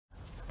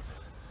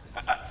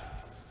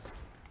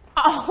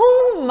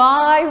Oh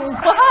my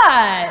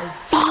word!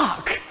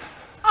 Fuck!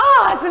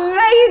 Oh, it's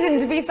amazing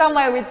to be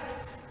somewhere with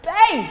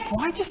space.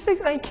 Why do you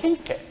think they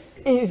keep it?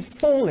 It is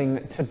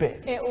falling to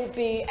bits. It will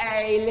be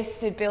a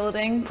listed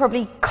building.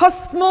 Probably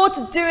costs more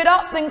to do it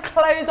up than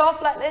close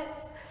off like this.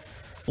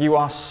 You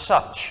are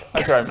such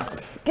a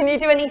grown-up. Can you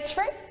do any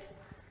tricks?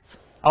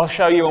 I'll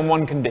show you on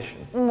one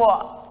condition.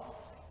 What?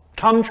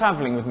 Come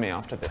travelling with me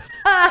after this.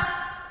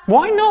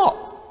 Why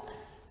not?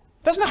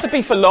 Doesn't have to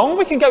be for long.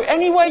 We can go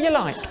anywhere you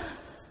like.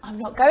 I'm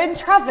not going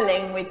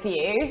travelling with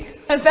you.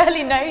 I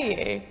barely know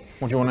you.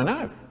 What do you want to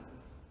know?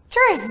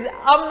 Tris,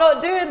 I'm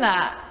not doing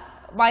that.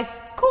 My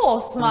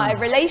course, my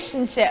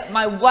relationship,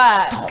 my work.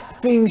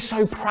 Stop being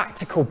so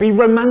practical. Be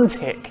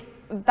romantic.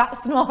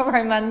 That's not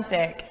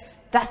romantic.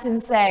 That's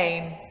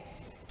insane.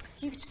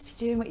 You could just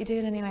be doing what you're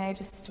doing anyway,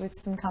 just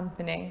with some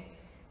company.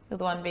 You're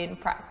the one being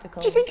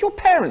practical. Do you think your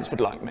parents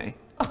would like me?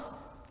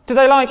 Do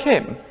they like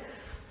him?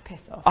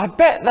 Piss off. I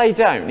bet they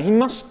don't. He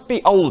must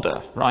be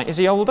older, right? Is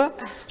he older?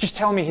 Just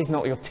tell me he's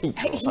not your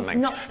teacher or something.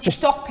 He's not. Just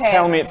stop it.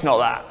 tell me it's not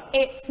that.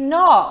 It's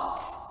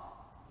not.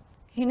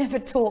 He never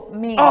taught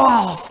me.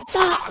 Oh,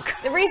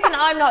 fuck! The reason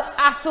I'm not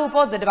at all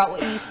bothered about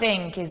what you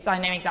think is I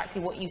know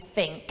exactly what you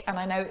think, and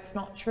I know it's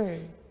not true.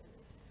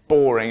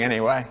 Boring,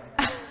 anyway.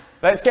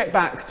 Let's get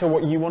back to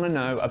what you want to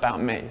know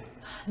about me.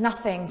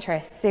 Nothing,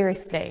 Tris.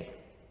 Seriously.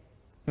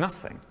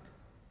 Nothing.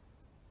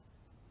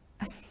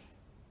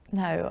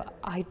 No,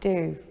 I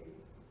do.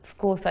 Of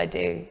course I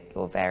do.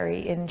 You're very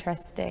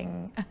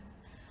interesting.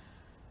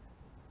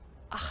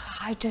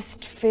 I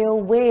just feel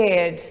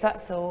weird,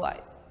 that's all. I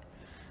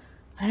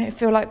don't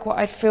feel like what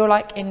I'd feel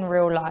like in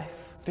real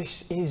life.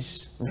 This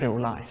is real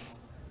life.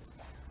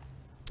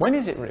 When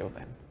is it real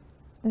then?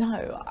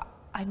 No,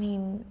 I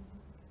mean,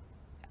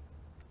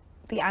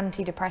 the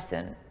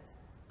antidepressant,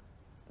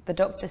 the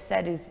doctor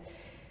said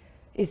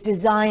is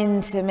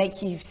designed to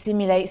make you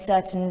simulate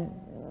certain,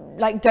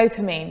 like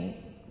dopamine,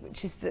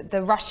 which is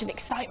the rush of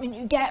excitement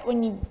you get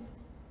when you,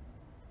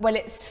 well,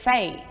 it's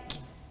fake.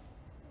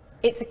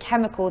 It's a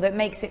chemical that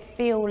makes it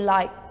feel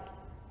like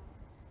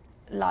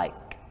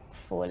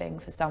falling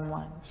for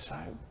someone.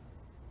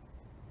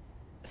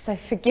 So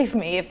forgive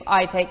me if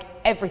I take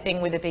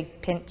everything with a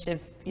big pinch of,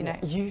 you know.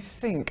 You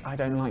think I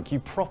don't like you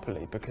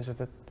properly because of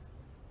the...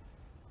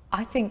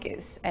 I think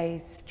it's a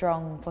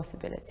strong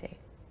possibility.